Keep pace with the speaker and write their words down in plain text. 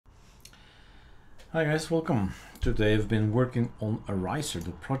Hi guys, welcome. Today I've been working on Ariser.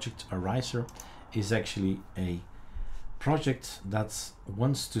 The project Ariser is actually a project that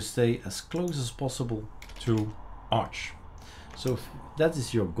wants to stay as close as possible to Arch. So if that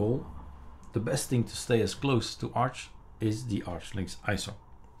is your goal, the best thing to stay as close to Arch is the ArcoLinux ISO.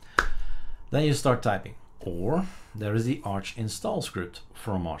 Then you start typing, or there is the Arch install script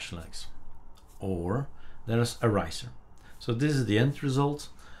from ArcoLinux, or there's Ariser. So this is the end result.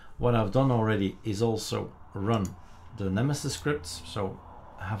 What I've done already is also run the Nemesis scripts, so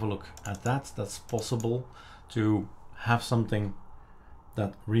have a look at that. That's possible to have something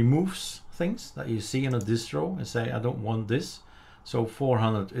that removes things that you see in a distro and say, I don't want this. So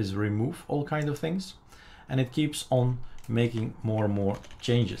 400 is remove all kind of things, and it keeps on making more and more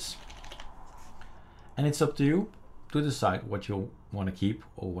changes. And it's up to you to decide what you want to keep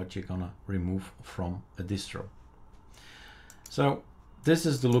or what you're gonna remove from a distro. So this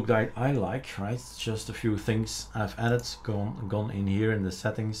is the look that I like, right? It's just a few things I've added, gone in here in the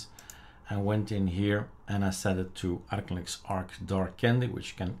settings and went in here and I set it to ArcoLinux Arc Dark Candy,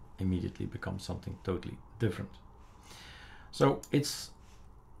 which can immediately become something totally different. So it's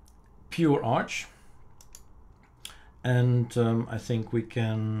pure Arch. And I think we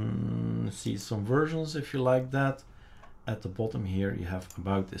can see some versions if you like that. At the bottom here you have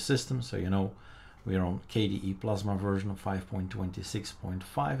about the system, so you know we are on KDE Plasma version of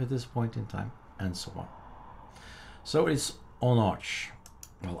 5.26.5 at this point in time, and so on. So it's on Arch.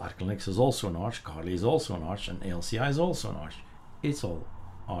 Well, ArcoLinux is also on Arch, KDE is also on Arch, and ALCI is also on Arch. It's all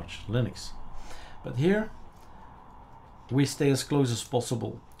Arch Linux. But here we stay as close as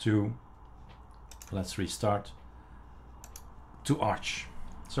possible to, let's restart, to Arch.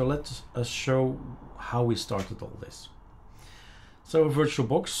 So let us show how we started all this. So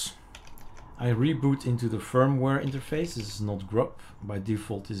VirtualBox, I reboot into the firmware interface. This is not grub. By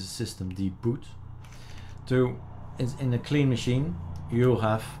default, this is systemd boot. In a clean machine, you'll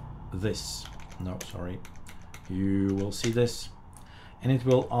have this. No, sorry. You will see this. And it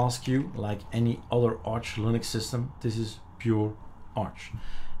will ask you, like any other Arch Linux system, this is pure Arch.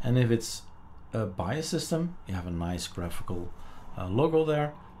 And if it's a BIOS system, you have a nice graphical logo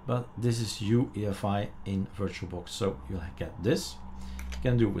there. But this is UEFI in VirtualBox. So you'll get this. You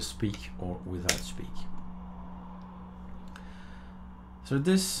can do with speak or without speak. So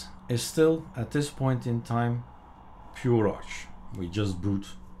this is still at this point in time pure Arch. We just boot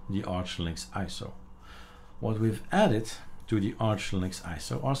the ArcoLinux ISO. What we've added to the ArcoLinux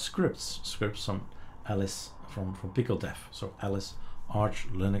ISO are scripts from ls from PickelDev. So ls Arch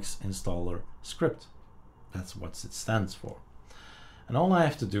Linux installer script. That's what it stands for. And all I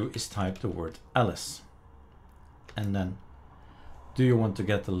have to do is type the word ls. And then, do you want to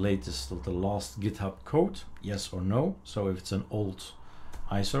get the latest of the last GitHub code? Yes or no. So if it's an old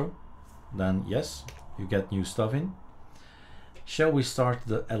ISO, then yes, you get new stuff in. Shall we start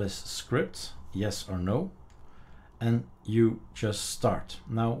the ls script? Yes or no. And you just start.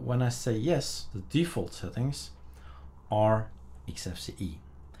 Now, when I say yes, the default settings are XFCE.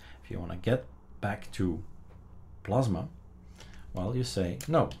 If you want to get back to Plasma, well, you say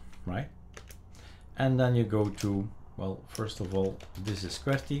no, right? And then you go to, well, first of all, this is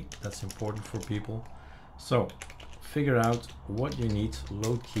QWERTY. That's important for people. So figure out what you need.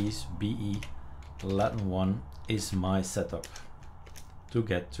 Load keys, BE, Latin 1 is my setup to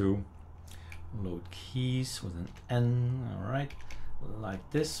get to load keys with an N, all right,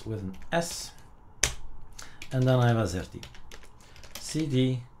 like this with an S. And then I have AZERTY.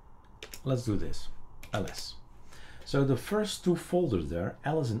 CD, let's do this, ls. So the first two folders there,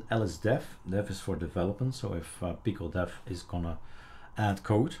 ls and lsdev, dev is for development. So if PickelDev is gonna add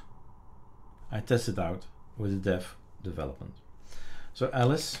code, I test it out with the dev development. So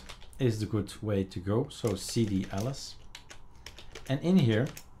ls is the good way to go. So cd ls, and in here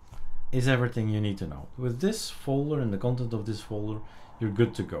is everything you need to know. With this folder and the content of this folder, you're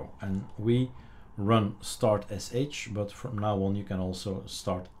good to go. And we run start sh, but from now on you can also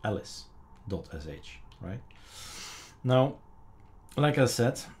start ls.sh, right? Now, like I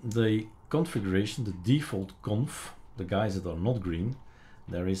said, the configuration, the default conf, the guys that are not green,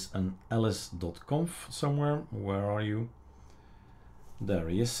 there is an ls.conf somewhere. Where are you? There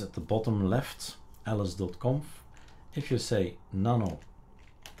he is at the bottom left, ls.conf. If you say nano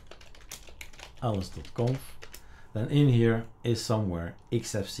ls.conf, then in here is somewhere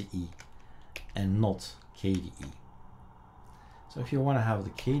XFCE and not KDE. So if you want to have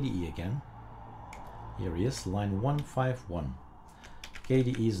the KDE again, here he is, line 151.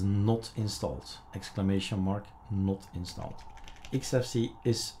 KDE is not installed. Exclamation mark, not installed. XFCE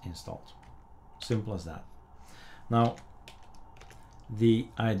is installed. Simple as that. Now, The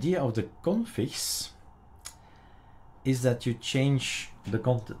idea of the configs is that you change the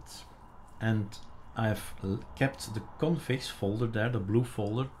content, and I've kept the configs folder there, the blue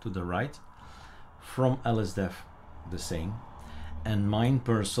folder to the right, from lsdev the same, and mine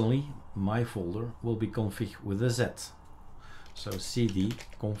personally, my folder will be config with a Z. So cd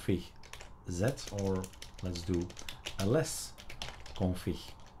config Z, or let's do ls config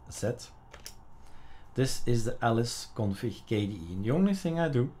Z. This is the ls config KDE, and the only thing I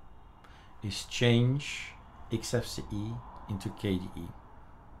do is change xfce into KDE.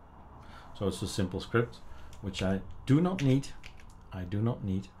 So it's a simple script which I do not need,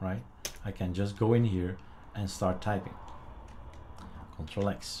 right? I can just go in here and start typing. Control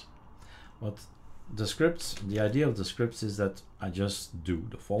X. But the scripts, the idea of the scripts is that I just do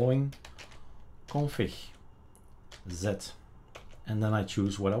the following: config Z, and then I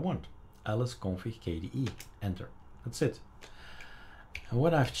choose what I want. ls config KDE, enter. That's it. And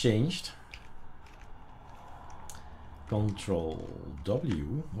what I've changed, Control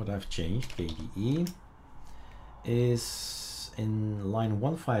W, what I've changed, KDE, is in line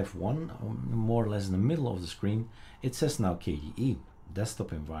 151, more or less in the middle of the screen. It says now KDE,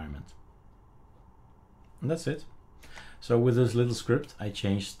 desktop environment. And that's it. So with this little script, I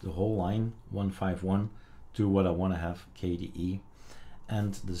changed the whole line 151 to what I want to have, KDE.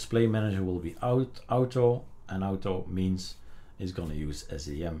 And the display manager will be auto, and auto means it's going to use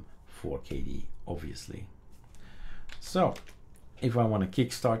SEM for KDE, obviously. So if I want to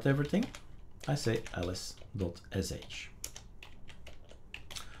kickstart everything, I say ls.sh.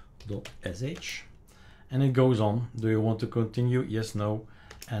 .sh, and it goes on. Do you want to continue? Yes, no.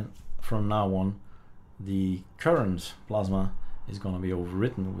 And from now on, the current plasma is going to be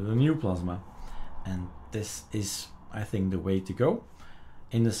overwritten with a new plasma, and this is, I think, the way to go,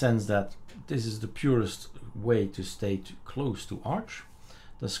 in the sense that this is the purest way to stay close to Arch.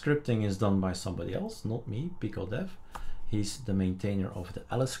 The scripting is done by somebody else, not me, PicoDev. He's the maintainer of the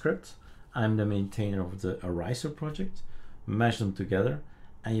ls script. I'm the maintainer of the Ariser project. Mesh them together,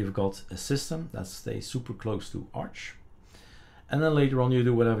 and you've got a system that stays super close to Arch. And then later on you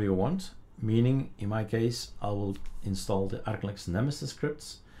do whatever you want, meaning in my case I will install the ArcoLinux Nemesis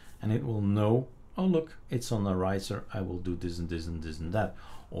scripts, and it will know, oh look, it's on Ariser, I will do this and this and this and that,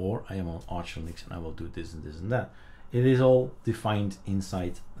 or I am on ArcoLinux and I will do this and this and that. It is all defined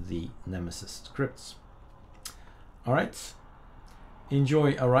inside the Nemesis scripts. All right,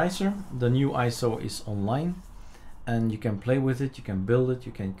 enjoy Ariser. The new ISO is online, and you can play with it, you can build it,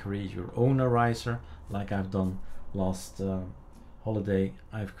 you can create your own Ariser, like I've done last holiday.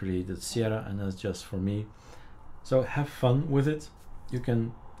 I've created Sierra, and that's just for me. So have fun with it. You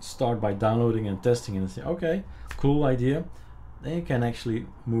can start by downloading and testing and say, okay, cool idea. Then you can actually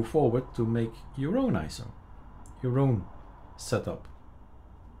move forward to make your own ISO, your own setup.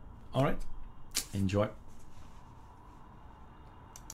 All right, enjoy.